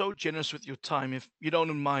been so generous with your time. If you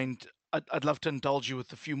don't mind, I'd love to indulge you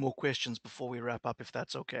with a few more questions before we wrap up, if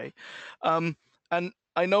that's okay. And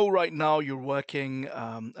I know right now you're working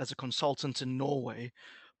as a consultant in Norway,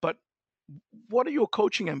 but what are your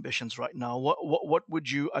coaching ambitions right now? What would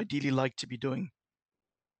you ideally like to be doing?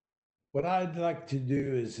 What I'd like to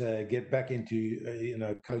do is get back into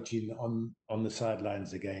coaching on the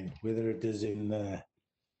sidelines again, whether it is in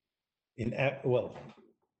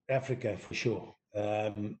Africa for sure.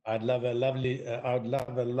 I'd love a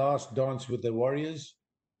last dance with the Warriors,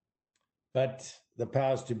 but the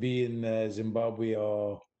powers to be in Zimbabwe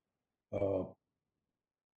are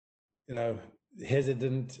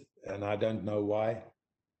hesitant, and I don't know why.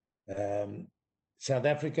 South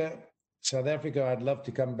Africa, I'd love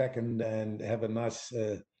to come back and have a nice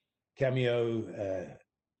cameo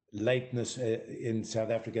lateness in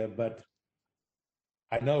South Africa, but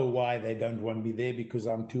I know why they don't want me there, because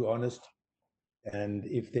I'm too honest. And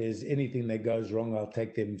if there's anything that goes wrong, I'll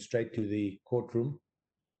take them straight to the courtroom,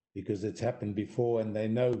 because it's happened before, and they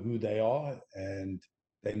know who they are, and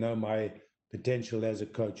they know my potential as a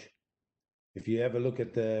coach. If you ever look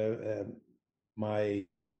at my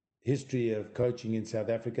history of coaching in South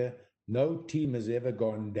Africa, no team has ever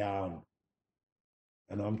gone down.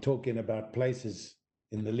 And I'm talking about places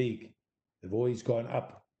in the league. They've always gone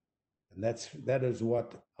up. And that is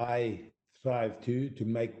what I strive to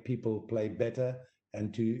make people play better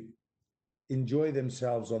and to enjoy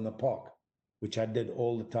themselves on the park, which I did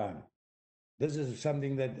all the time. This is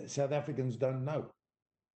something that South Africans don't know.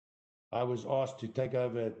 I was asked to take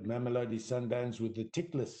over Mamelodi Sundowns with the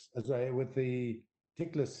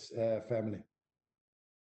Tickless family.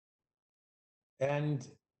 And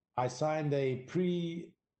I signed a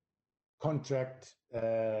pre-contract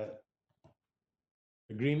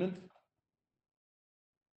agreement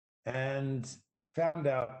and found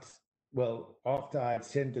out, after I had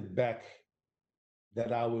sent it back,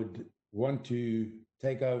 that I would want to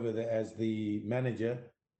take over as the manager.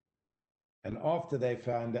 And after that,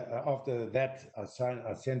 I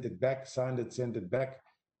sent it back, signed it, sent it back.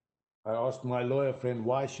 I asked my lawyer friend,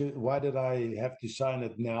 why did I have to sign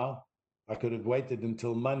it now? I could have waited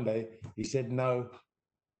until Monday. He said, no,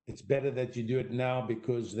 it's better that you do it now,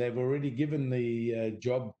 because they've already given the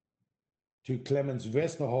job to Clemens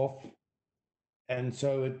Westerhof. And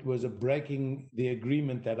so it was breaking the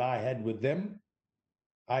agreement that I had with them.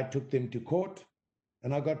 I took them to court,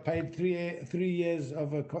 and I got paid 3 years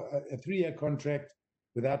of a 3-year contract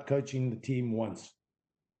without coaching the team once.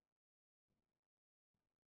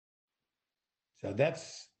 So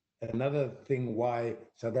that's another thing why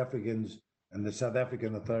South Africans and the South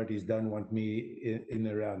African authorities don't want me in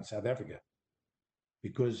around South Africa.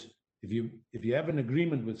 Because if you have an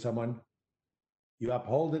agreement with someone, you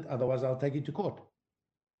uphold it, otherwise I'll take you to court,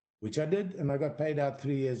 which I did, and I got paid out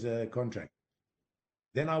 3 years contract.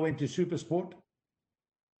 Then I went to Supersport.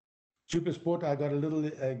 Supersport, I got a little,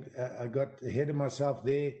 I got ahead of myself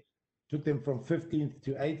there, took them from 15th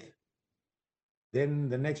to 8th. Then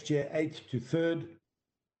the next year, 8th to 3rd.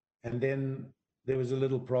 And then there was a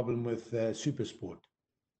little problem with Supersport.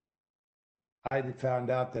 I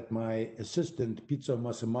found out that my assistant, Pizzo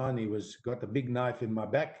Masamani, got a big knife in my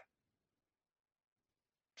back,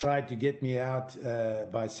 tried to get me out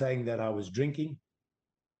by saying that I was drinking.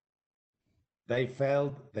 They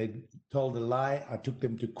failed. They told a lie. I took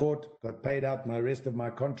them to court, got paid out my rest of my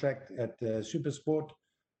contract at Supersport.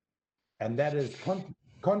 And that is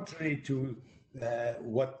contrary to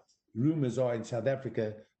what rumors are in South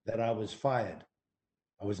Africa, that I was fired.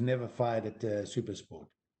 I was never fired at Supersport.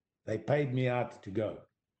 They paid me out to go.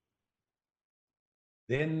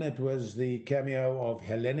 Then it was the cameo of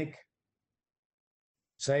Hellenic,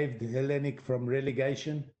 saved Hellenic from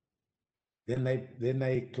relegation. Then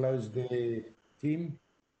they closed their team.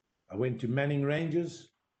 I went to Manning Rangers,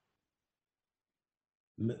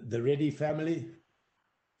 the Reddy family,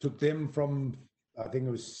 took them from, I think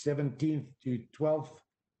it was 17th to 12th.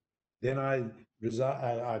 Then I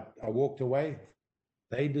walked away.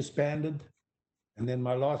 They disbanded. And then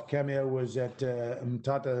my last cameo was at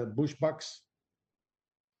Mtata Bushbucks.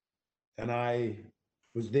 And I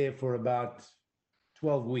was there for about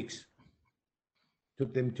 12 weeks.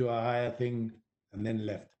 Took them to a higher thing and then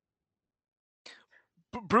left.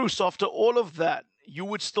 Bruce, after all of that, you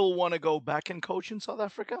would still want to go back and coach in South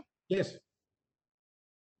Africa? Yes.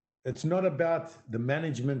 It's not about the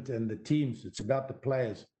management and the teams. It's about the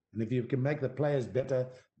players. And if you can make the players better,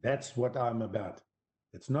 that's what I'm about.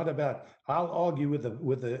 It's not about, I'll argue with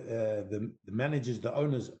the managers, the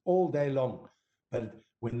owners all day long. But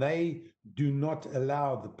when they do not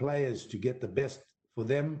allow the players to get the best for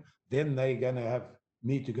them, then they're going to have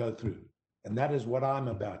me to go through. And that is what I'm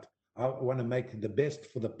about. I want to make the best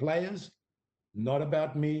for the players, not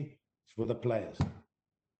about me, it's for the players.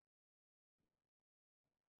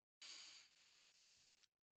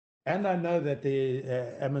 And I know that the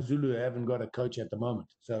Amazulu haven't got a coach at the moment.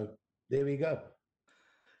 So there we go.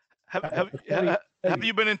 Have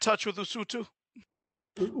you been in touch with Usutu?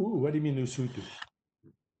 What do you mean Usutu?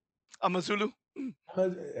 Amazulu?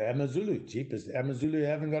 Amazulu, cheapest. Amazulu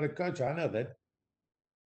haven't got a coach. I know that.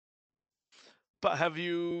 But have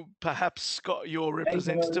you perhaps got your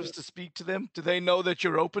representatives to speak to them? Do they know that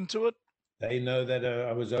you're open to it? They know that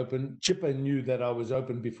I was open. Chipper knew that I was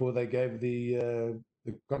open before they gave the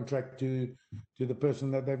contract to the person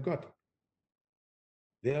that they've got.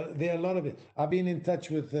 There are a lot of it. I've been in touch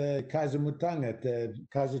with Kaiser Mutang at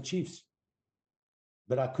Kaiser Chiefs,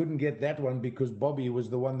 but I couldn't get that one because Bobby was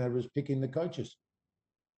the one that was picking the coaches.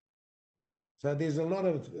 So there's a lot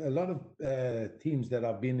of teams that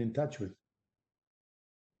I've been in touch with.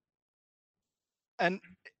 And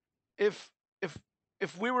if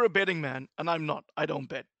we were a betting man, and I'm not, I don't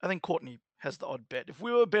bet. I think Courtney has the odd bet. If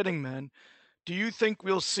we were a betting man, do you think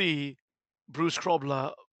we'll see Bruce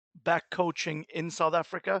Grobler back coaching in South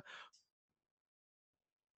Africa?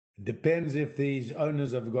 Depends if these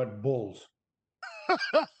owners have got balls.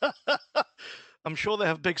 I'm sure they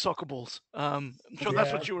have big soccer balls. I'm sure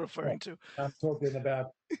that's what you're referring to. I'm talking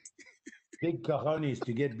about big cojones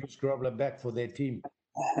to get Bruce Grobler back for their team.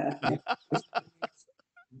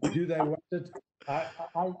 Do they want it?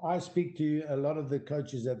 I speak to a lot of the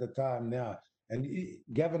coaches at the time now, and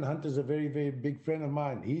Gavin Hunter's a very, very big friend of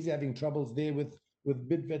mine. He's having troubles there with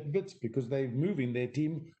Bidvet Bits because they're moving their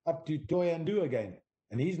team up to Thohoyandou again,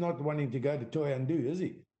 and he's not wanting to go to Thohoyandou, is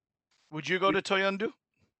he? Would you go to Thohoyandou?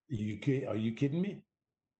 Are you kidding me?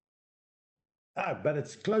 But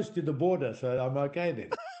it's close to the border, so I'm okay then.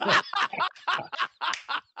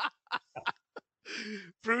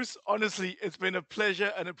 Bruce, honestly, it's been a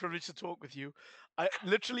pleasure and a privilege to talk with you. I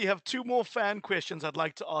literally have 2 more fan questions I'd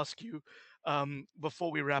like to ask you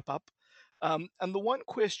before we wrap up. And the one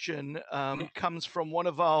question comes from one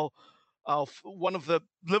of the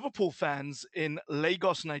Liverpool fans in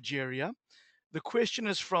Lagos, Nigeria. The question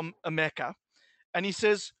is from Emeka, and he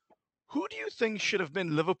says, "Who do you think should have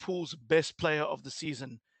been Liverpool's best player of the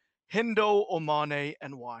season, Hendo or Mane,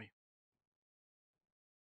 and why?"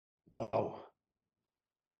 Oh.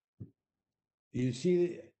 You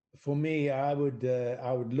see, for me, I would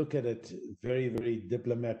look at it very, very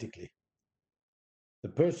diplomatically. The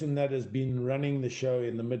person that has been running the show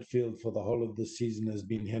in the midfield for the whole of this season has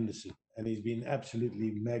been Henderson, and he's been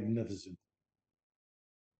absolutely magnificent.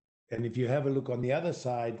 And if you have a look on the other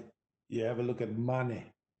side, you have a look at Mane.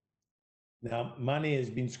 Now, Mane has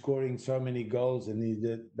been scoring so many goals,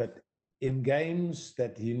 but in games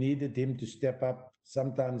that you needed him to step up,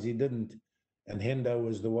 sometimes he didn't. And Hendo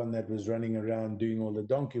was the one that was running around doing all the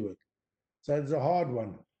donkey work. So it's a hard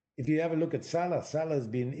one. If you have a look at Salah, Salah's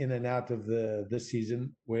been in and out of this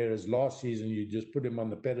season, whereas last season you just put him on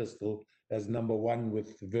the pedestal as number one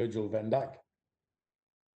with Virgil van Dijk.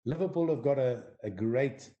 Liverpool have got a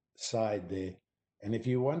great side there. And if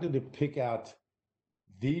you wanted to pick out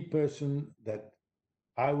the person that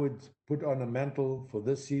I would put on a mantle for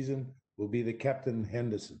this season, will be the captain,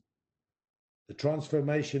 Henderson. The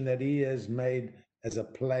transformation that he has made as a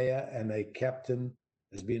player and a captain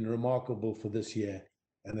has been remarkable for this year.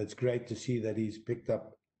 And it's great to see that he's picked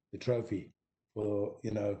up the trophy for,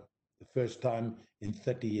 the first time in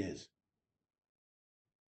 30 years.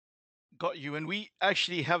 Got you. And we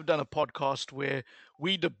actually have done a podcast where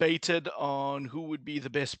we debated on who would be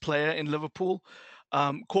the best player in Liverpool.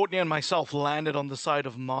 Courtney and myself landed on the side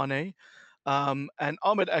of Mane. And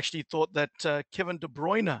Ahmed actually thought that Kevin De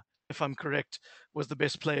Bruyne, if I'm correct, was the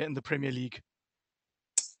best player in the Premier League.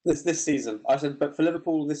 This season, I said, but for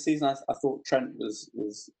Liverpool this season, I thought Trent was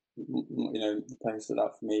the player stood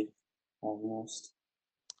out for me almost.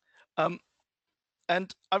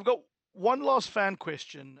 And I've got one last fan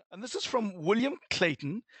question, and this is from William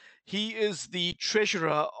Clayton. He is the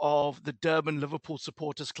treasurer of the Durban Liverpool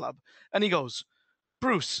Supporters Club, and he goes,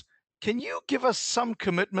 Bruce, can you give us some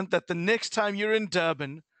commitment that the next time you're in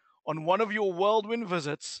Durban on one of your whirlwind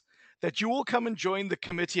visits, that you will come and join the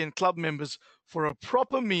committee and club members for a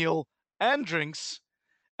proper meal and drinks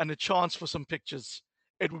and a chance for some pictures?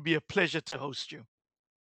 It would be a pleasure to host you.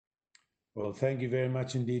 Well, thank you very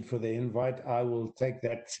much indeed for the invite. I will take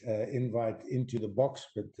that invite into the box,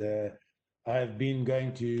 but I've been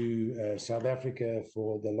going to South Africa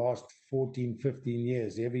for the last 14, 15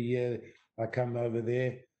 years. Every year I come over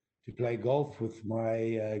there to play golf with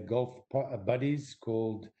my golf buddies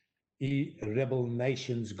called Rebel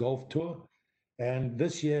Nations Golf Tour. And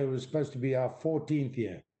this year was supposed to be our 14th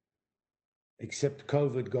year, except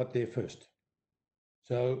COVID got there first.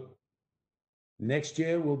 So next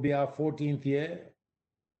year will be our 14th year.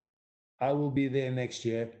 I will be there next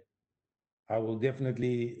year. I will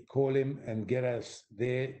definitely call him and get us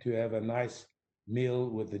there to have a nice meal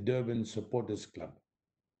with the Durban Supporters Club.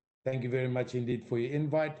 Thank you very much indeed for your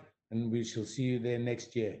invite, and we shall see you there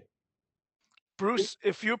next year. Bruce,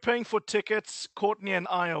 if you're paying for tickets, Courtney and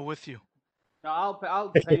I are with you. No, I'll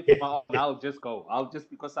pay for my own. I'll just go.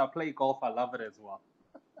 Because I play golf. I love it as well.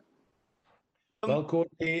 Well,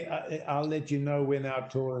 Courtney, I'll let you know when our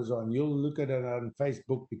tour is on. You'll look at it on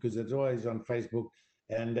Facebook because it's always on Facebook,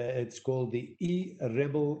 and it's called the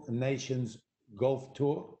Rebel Nations Golf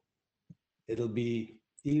Tour. It'll be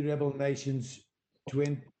Rebel Nations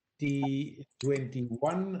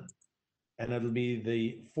 2021, and it'll be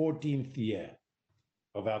the 14th year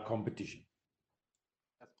of our competition.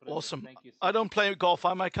 Awesome. Thank you, I don't play golf.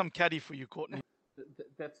 I might come caddy for you, Courtney.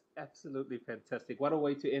 That's absolutely fantastic. What a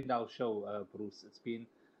way to end our show, Bruce. It's been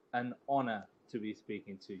an honor to be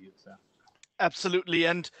speaking to you, sir. Absolutely.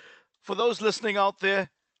 And for those listening out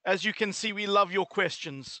there, as you can see, we love your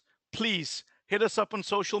questions. Please hit us up on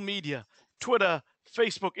social media, Twitter,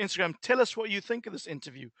 Facebook, Instagram. Tell us what you think of this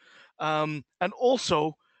interview. And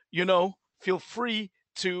also, feel free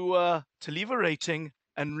to leave a rating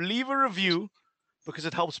and leave a review because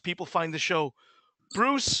it helps people find the show.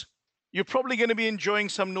 Bruce, you're probably going to be enjoying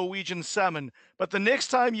some Norwegian salmon, but the next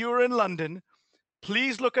time you're in London,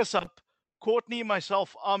 please look us up. Courtney,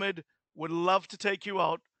 myself, Ahmed would love to take you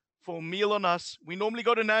out for a meal on us. We normally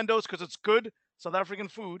go to Nando's because it's good South African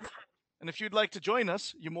food. And if you'd like to join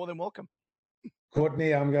us, you're more than welcome.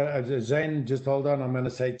 Courtney, Zane, just hold on. I'm going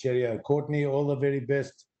to say cheerio. Courtney, all the very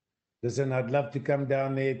best. Listen, I'd love to come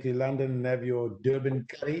down there to London and have your Durban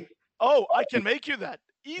curry. Oh, I can make you that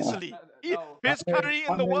easily. Best curry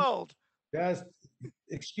in the world. Just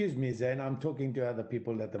excuse me, Zane. I'm talking to other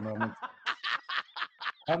people at the moment.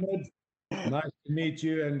 Ahmed, nice to meet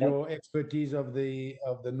you and your expertise of the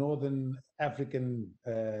Northern African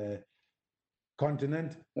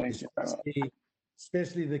continent, Thank you.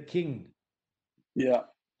 Especially the king. Yeah.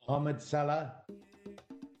 Ahmed Salah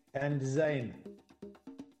and Zane.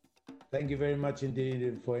 Thank you very much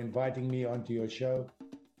indeed for inviting me onto your show.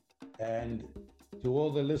 And to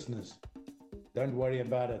all the listeners, don't worry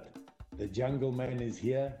about it. The Jungle Man is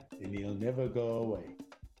here and he'll never go away.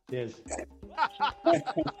 Cheers.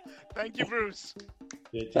 Thank you, Bruce.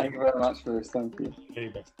 Yeah, Thank you very much, Bruce. Thank you. very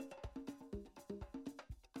best.